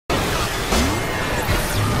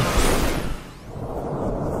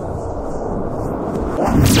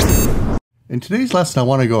In today's lesson, I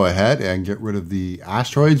want to go ahead and get rid of the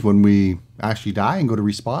asteroids when we actually die and go to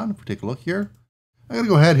respawn. If we take a look here, I'm going to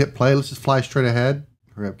go ahead and hit play. Let's just fly straight ahead.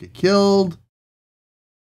 Hurry up, get killed.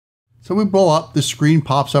 So we blow up, the screen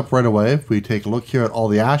pops up right away. If we take a look here at all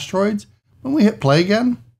the asteroids, when we hit play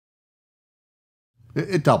again,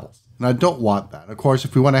 it doubles. And I don't want that. Of course,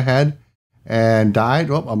 if we went ahead and died,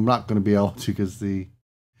 well, I'm not going to be able to because the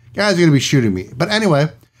guys are going to be shooting me. But anyway,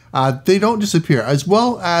 they don't disappear, as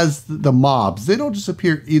well as the mobs. They don't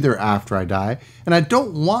disappear either after I die. And I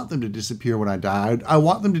don't want them to disappear when I die. I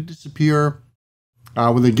want them to disappear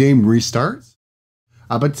when the game restarts.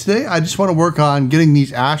 But today, I just want to work on getting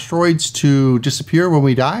these asteroids to disappear when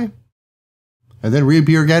we die, and then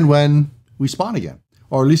reappear again when we spawn again,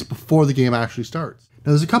 or at least before the game actually starts.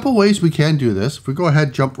 Now, there's a couple ways we can do this. If we go ahead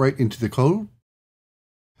and jump right into the code,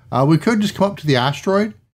 we could just come up to the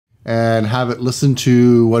asteroid and have it listen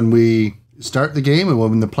to when we start the game and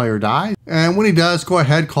when the player dies. And when he does, go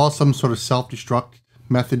ahead, call some sort of self-destruct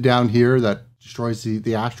method down here that destroys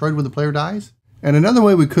the asteroid when the player dies. And another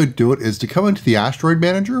way we could do it is to come into the asteroid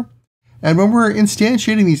manager. And when we're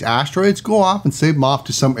instantiating these asteroids, go off and save them off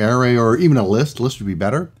to some array or even a list. A list would be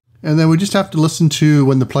better. And then we just have to listen to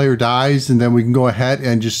when the player dies, and then we can go ahead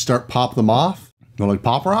and just start pop them off, like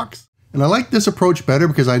pop rocks. And I like this approach better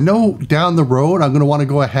because I know down the road, I'm going to want to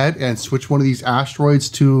go ahead and switch one of these asteroids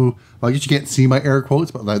to, well, I guess you can't see my air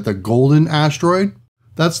quotes, but the golden asteroid.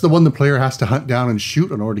 That's the one the player has to hunt down and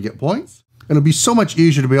shoot in order to get points. And it'll be so much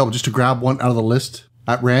easier to be able just to grab one out of the list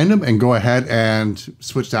at random and go ahead and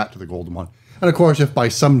switch that to the golden one. And of course, if by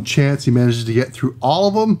some chance he manages to get through all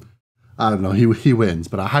of them, I don't know, he wins.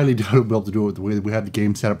 But I highly doubt he'll be able to do it the way that we have the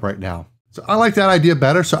game set up right now. So I like that idea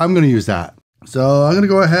better, so I'm going to use that. So I'm going to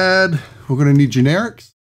go ahead. We're going to need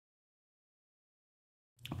generics.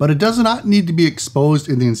 But it does not need to be exposed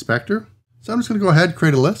in the inspector. So I'm just going to go ahead and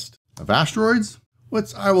create a list of asteroids,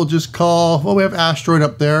 which I will just call, well, we have asteroid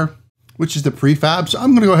up there, which is the prefab. So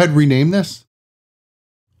I'm going to go ahead and rename this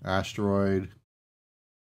asteroid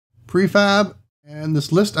prefab. And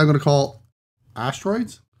this list I'm going to call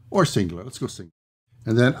asteroids or singular. Let's go singular.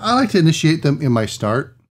 And then I like to initiate them in my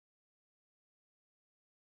start.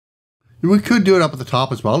 We could do it up at the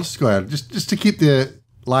top as well. Let's go ahead, just to keep the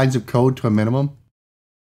lines of code to a minimum.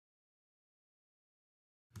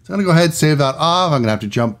 So I'm going to go ahead and save that off. I'm going to have to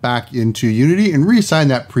jump back into Unity and reassign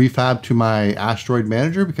that prefab to my asteroid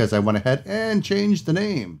manager because I went ahead and changed the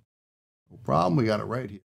name. No problem, we got it right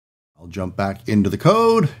here. I'll jump back into the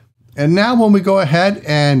code. And now when we go ahead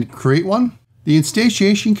and create one, the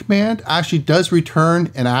instantiation command actually does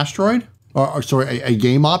return an asteroid, or sorry, a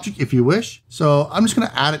game object if you wish. So I'm just going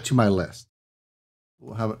to add it to my list.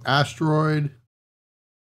 We'll have an asteroid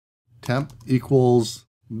temp equals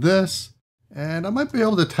this. And I might be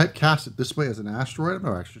able to typecast it this way as an asteroid. I've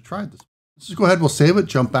never actually tried this. Let's just go ahead, we'll save it,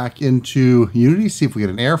 jump back into Unity, see if we get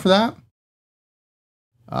an error for that.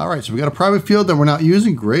 All right, so we got a private field that we're not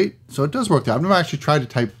using. Great. So it does work out. I've never actually tried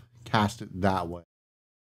to typecast it that way.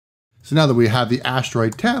 So now that we have the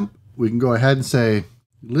asteroid temp, we can go ahead and say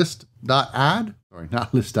list.add, sorry,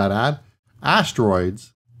 not list.add,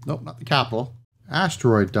 asteroids, nope, not the capital,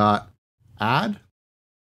 asteroid.add,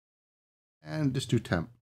 and just do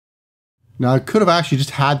temp. Now I could have actually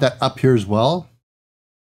just had that up here as well,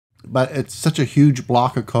 but it's such a huge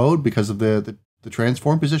block of code because of the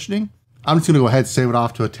transform positioning. I'm just going to go ahead and save it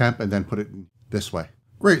off to a temp and then put it in this way.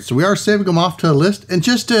 Great, so we are saving them off to a list. And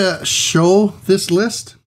just to show this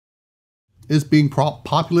list is being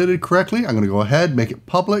populated correctly, I'm going to go ahead, make it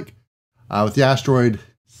public with the asteroid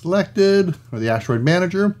selected, or the asteroid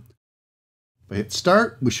manager. If I hit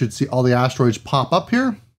start, we should see all the asteroids pop up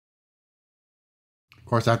here. Of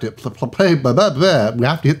course, I have to hit play, we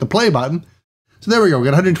have to hit the play button. So there we go, we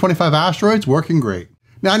got 125 asteroids, working great.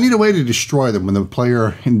 Now I need a way to destroy them when the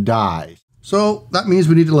player dies. So that means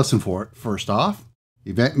we need to listen for it. First off,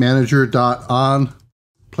 event manager.on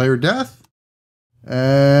player death.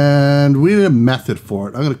 And we need a method for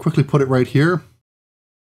it. I'm going to quickly put it right here.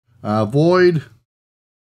 Void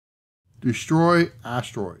destroy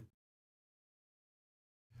asteroid.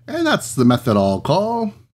 And that's the method I'll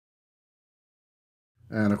call.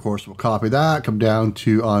 And of course, we'll copy that, come down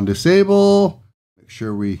to on disable, make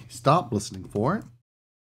sure we stop listening for it.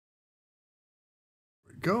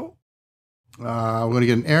 There we go. We're going to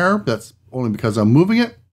get an error. That's only because I'm moving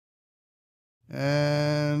it.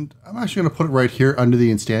 And I'm actually going to put it right here under the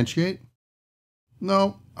instantiate.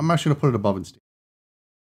 No, I'm actually going to put it above instantiate.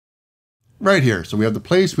 Right here. So we have the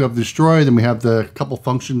place, we have the destroy, then we have the couple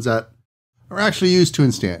functions that are actually used to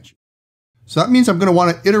instantiate. So that means I'm going to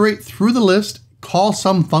want to iterate through the list, call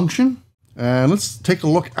some function, and let's take a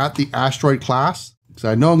look at the asteroid class So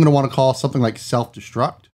I know I'm going to want to call something like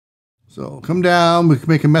self-destruct. So come down, we can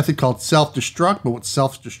make a method called self-destruct, but what's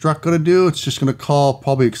self-destruct going to do? It's just going to call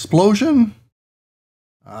probably explosion.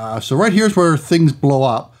 So right here's where things blow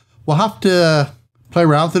up. We'll have to play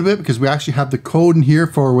around with it a bit because we actually have the code in here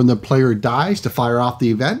for when the player dies to fire off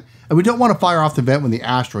the event. And we don't want to fire off the event when the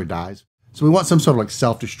asteroid dies. So we want some sort of like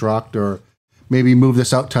self-destruct, or maybe move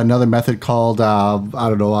this out to another method called, I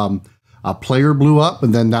don't know, a player blew up,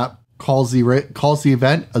 and then that calls the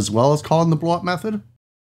event as well as calling the blow up method.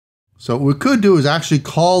 So what we could do is actually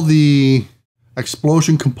call the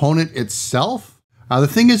explosion component itself. The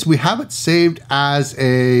thing is, we have it saved as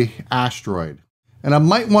a asteroid. And I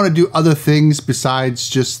might want to do other things besides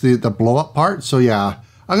just the blow up part. So yeah,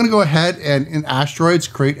 I'm going to go ahead and in asteroids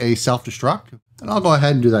create a self-destruct. And I'll go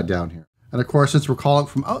ahead and do that down here. And of course, since we're calling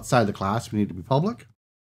from outside the class, we need to be public.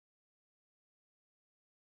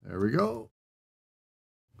 There we go.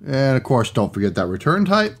 And of course, don't forget that return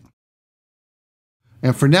type.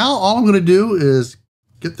 And for now, all I'm going to do is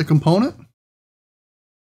get the component,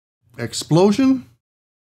 explosion,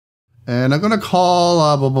 and I'm going to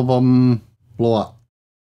call blow up.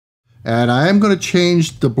 And I am going to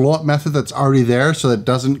change the blow up method that's already there so that it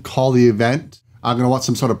doesn't call the event. I'm going to want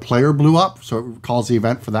some sort of player blew up, so it calls the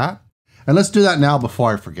event for that. And let's do that now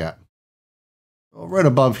before I forget. So right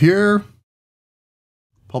above here,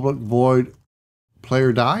 public void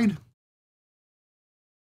player died.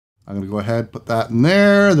 I'm going to go ahead, put that in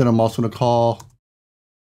there. Then I'm also going to call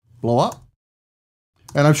blow up.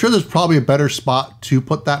 And I'm sure there's probably a better spot to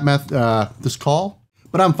put that this call,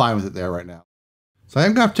 but I'm fine with it there right now. So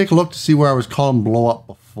I'm going to have to take a look to see where I was calling blow up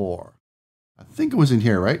before. I think it was in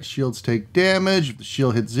here, right? Shields take damage if the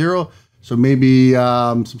shield hits 0. So maybe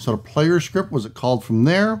some sort of player script. Was it called from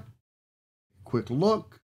there? Quick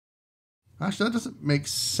look. Actually, that doesn't make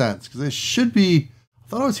sense because it should be, I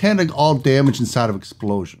thought I was handling all damage inside of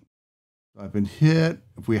explosion. I've been hit.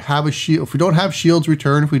 If we have a shield, if we don't have shields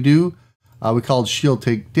return, if we do, we call it shield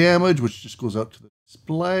take damage, which just goes out to the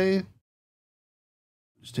display.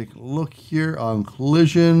 Just take a look here on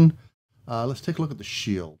collision. Let's take a look at the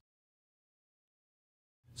shield.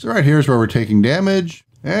 So right here is where we're taking damage.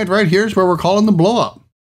 And right here is where we're calling the blow up.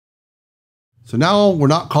 So now we're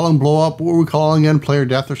not calling blow up. What were we calling again? Player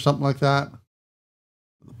death or something like that.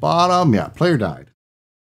 At the bottom, yeah, player died.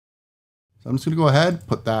 So I'm just going to go ahead,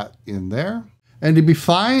 put that in there. And to be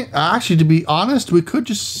fine, actually, to be honest, we could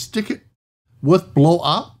just stick it with blow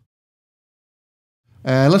up.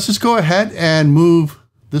 And let's just go ahead and move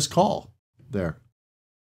this call there.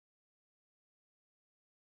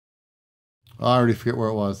 I already forget where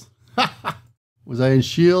it was. Was I in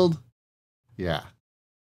shield? Yeah.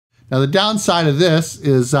 Now the downside of this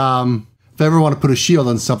is if I ever want to put a shield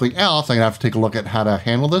on something else, I'm going to have to take a look at how to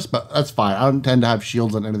handle this, but that's fine. I don't tend to have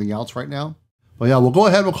shields on anything else right now. But yeah, we'll go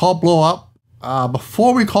ahead, we'll call blow up.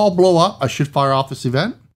 Before we call blow up, I should fire off this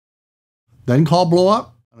event. Then call blow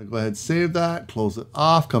up. I'm going to go ahead and save that, close it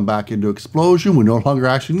off, come back into explosion. We no longer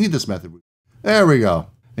actually need this method. There we go.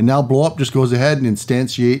 And now blow up just goes ahead and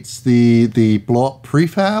instantiates the blow up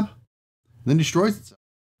prefab, then destroys itself.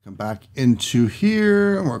 Come back into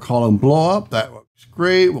here, and we're calling blow up. That works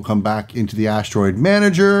great. We'll come back into the asteroid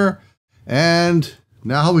manager, and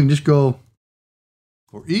now we can just go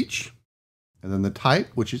for each, and then the type,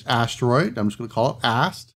 which is asteroid. I'm just going to call it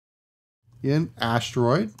ast in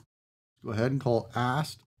asteroid. Go ahead and call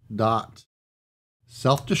ast dot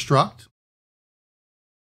self-destruct.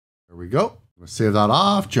 There we go. I'm going to save that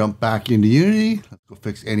off, jump back into Unity. Let's go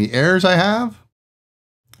fix any errors I have.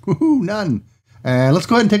 Woohoo, none. And let's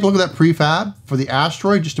go ahead and take a look at that prefab for the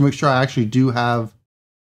asteroid, just to make sure I actually do have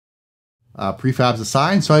prefabs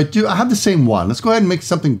assigned. So I have the same one. Let's go ahead and make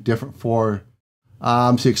something different for,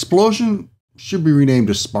 see, explosion should be renamed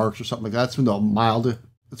to sparks or something like that. That's when the mild,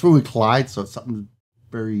 that's when we collide. So it's something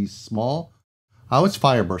very small. It's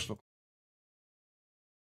fireburst.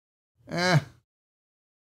 I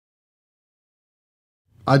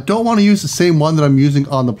don't want to use the same one that I'm using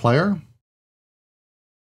on the player.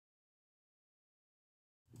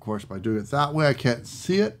 Of course, by doing it that way, I can't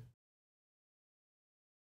see it.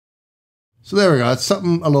 So there we go. It's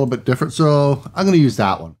something a little bit different. So I'm going to use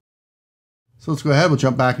that one. So let's go ahead. We'll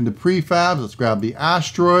jump back into prefabs. Let's grab the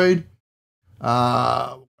asteroid.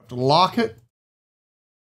 Have to lock it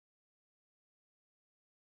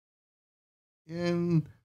in.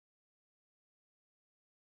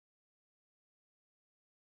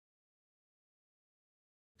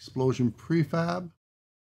 Explosion prefab.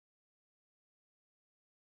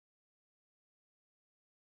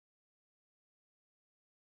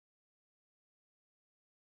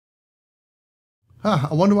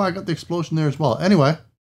 I wonder why I got the explosion there as well. Anyway,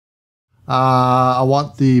 I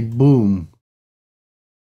want the boom.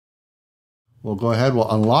 We'll go ahead, we'll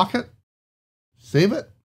unlock it, save it.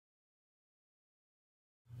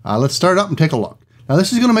 Let's start it up and take a look. Now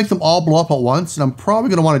this is going to make them all blow up at once, and I'm probably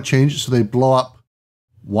going to want to change it so they blow up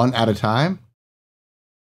one at a time.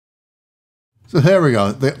 So there we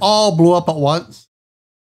go. They all blew up at once.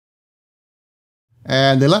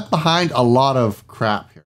 And they left behind a lot of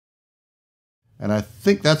crap here. And I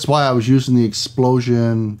think that's why I was using the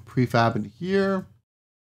explosion prefab in here.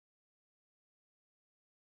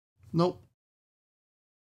 Nope.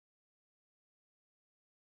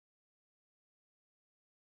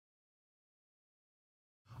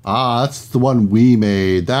 Ah, that's the one we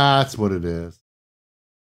made. That's what it is.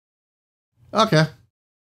 Okay.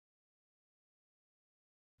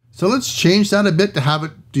 So let's change that a bit to have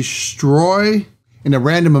it destroy in a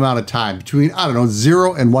random amount of time between, I don't know,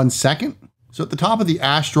 0 and 1 second. So at the top of the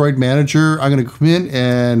asteroid manager, I'm going to come in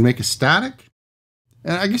and make a static.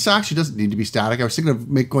 And I guess it actually doesn't need to be static. I was thinking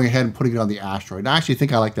of going ahead and putting it on the asteroid. I actually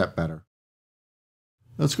think I like that better.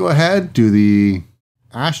 Let's go ahead, do the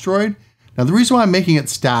asteroid. Now the reason why I'm making it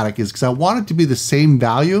static is because I want it to be the same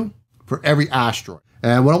value for every asteroid.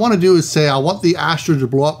 And what I want to do is say I want the asteroid to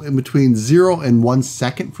blow up in between 0 and 1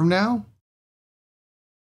 second from now.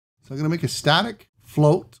 So I'm going to make a static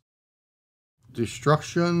float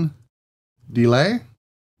destruction delay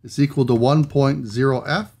is equal to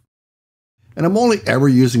 1.0f. And I'm only ever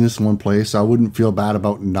using this in one place, so I wouldn't feel bad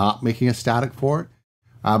about not making a static for it.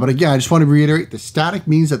 But again, I just want to reiterate, the static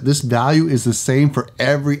means that this value is the same for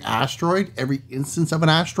every asteroid, every instance of an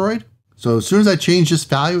asteroid. So as soon as I change this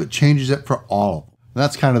value, it changes it for all of them. And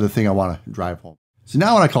that's kind of the thing I want to drive home. So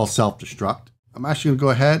now when I call self-destruct, I'm actually going to go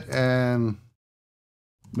ahead and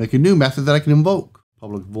make a new method that I can invoke.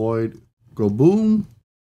 Public void go boom.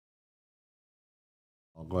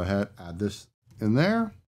 I'll go ahead, add this in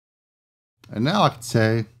there. And now I can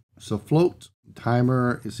say, so float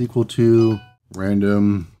timer is equal to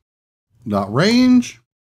random dot range.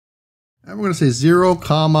 And we're going to say 0,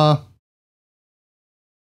 comma,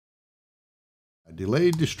 a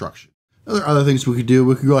delayed destruction. There are other things we could do.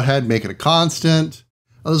 We could go ahead and make it a constant.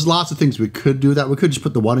 There's lots of things we could do that. We could just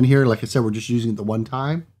put the 1 in here. Like I said, we're just using it the one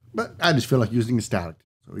time. But I just feel like using a static.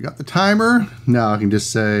 So we got the timer. Now I can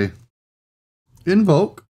just say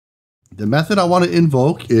invoke. The method I want to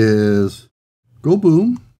invoke is go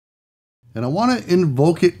boom. And I want to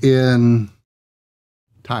invoke it in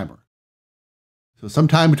timer. So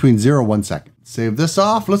sometime between 0 and 1 second. Save this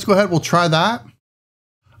off. Let's go ahead. We'll try that.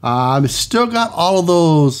 I've still got all of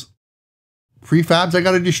those prefabs I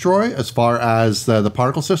got to destroy as far as the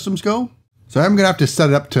particle systems go. So I'm going to have to set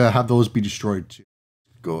it up to have those be destroyed too.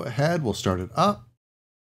 Go ahead. We'll start it up.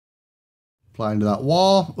 Fly into that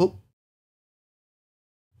wall. Oh.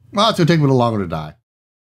 Well, it's going to take me a little longer to die.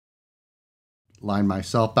 Line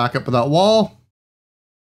myself back up with that wall.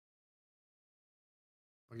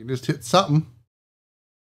 I can just hit something.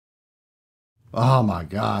 Oh my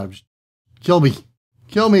God. Kill me.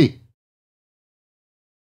 Kill me.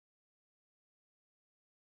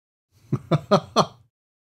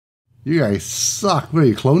 You guys suck. What are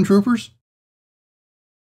you, clone troopers?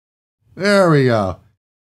 There we go.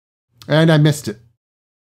 And I missed it.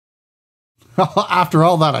 After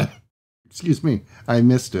all that, excuse me, I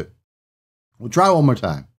missed it. We'll try one more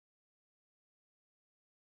time.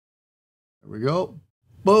 There we go.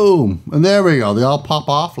 Boom. And there we go. They all pop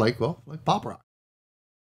off like, well, like pop rock.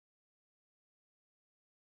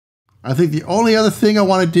 I think the only other thing I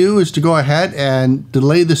want to do is to go ahead and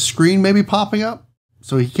delay the screen maybe popping up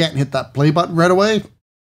so he can't hit that play button right away.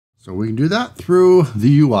 So we can do that through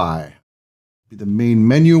the UI. Be the main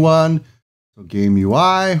menu one. So game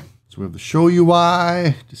UI. So we have the show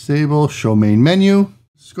UI, disable, show main menu.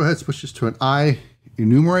 Let's go ahead and switch this to an I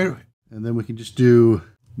enumerator. And then we can just do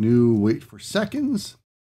new wait for seconds.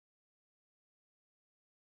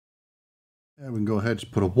 And we can go ahead and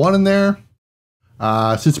just put a 1 in there.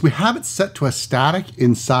 Since we have it set to a static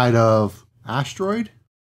inside of Asteroid,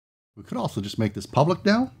 we could also just make this public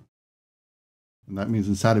now. And that means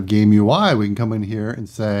inside of game UI, we can come in here and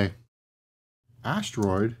say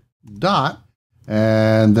Asteroid dot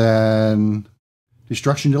and then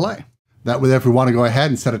destruction delay. That way, if we want to go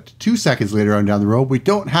ahead and set it to 2 seconds later on down the road, we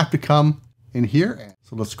don't have to come in here.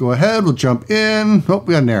 So let's go ahead. We'll jump in. Oh,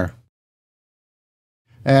 we got an error.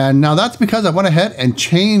 And now that's because I went ahead and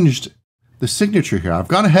changed the signature here. I've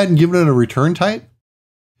gone ahead and given it a return type.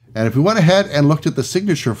 And if we went ahead and looked at the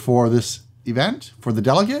signature for this event, for the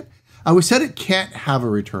delegate, we said it can't have a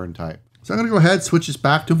return type. So I'm going to go ahead, switch this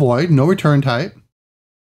back to void, no return type.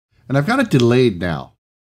 And I've got it delayed now.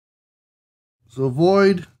 So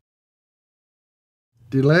void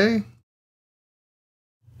delay.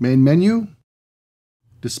 main menu,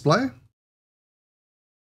 display.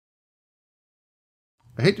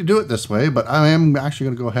 I hate to do it this way, but I am actually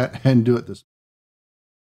going to go ahead and do it this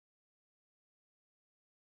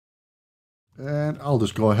way. And I'll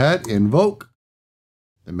just go ahead, invoke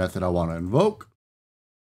the method I want to invoke.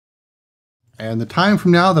 And the time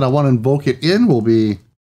from now that I want to invoke it in will be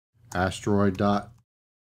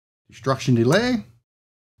asteroid.destruction delay.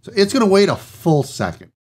 So it's going to wait a full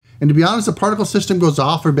second. And to be honest, the particle system goes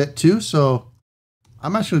off a bit too. So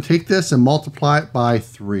I'm actually going to take this and multiply it by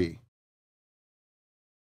 3.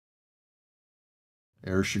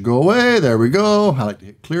 Error should go away. There we go. I like to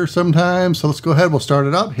hit clear sometimes. So let's go ahead. We'll start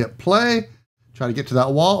it up. Hit play. Try to get to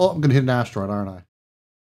that wall. Oh, I'm going to hit an asteroid, aren't I?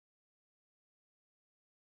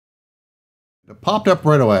 It popped up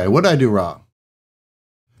right away. What did I do wrong?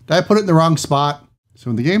 Did I put it in the wrong spot? So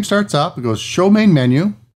when the game starts up, it goes show main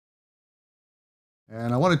menu.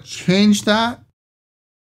 And I want to change that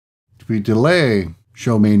to be delay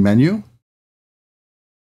show main menu.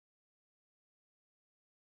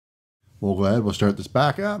 We'll go ahead, we'll start this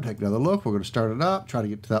back up, take another look. We're going to start it up, try to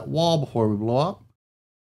get to that wall before we blow up.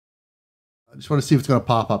 I just want to see if it's going to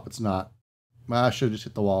pop up. It's not. I should have just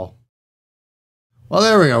hit the wall. Well,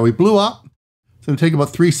 there we go. We blew up. It's going to take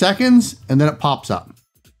about 3 seconds, and then it pops up.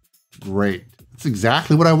 Great. That's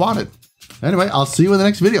exactly what I wanted. Anyway, I'll see you in the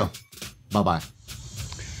next video. Bye-bye.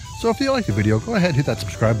 So if you liked the video, go ahead and hit that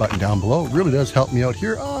subscribe button down below. It really does help me out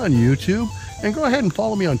here on YouTube. And go ahead and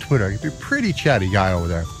follow me on Twitter. You're a pretty chatty guy over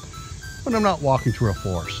there when I'm not walking through a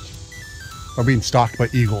forest or being stalked by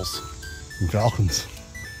eagles and falcons,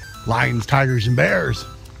 lions, tigers, and bears.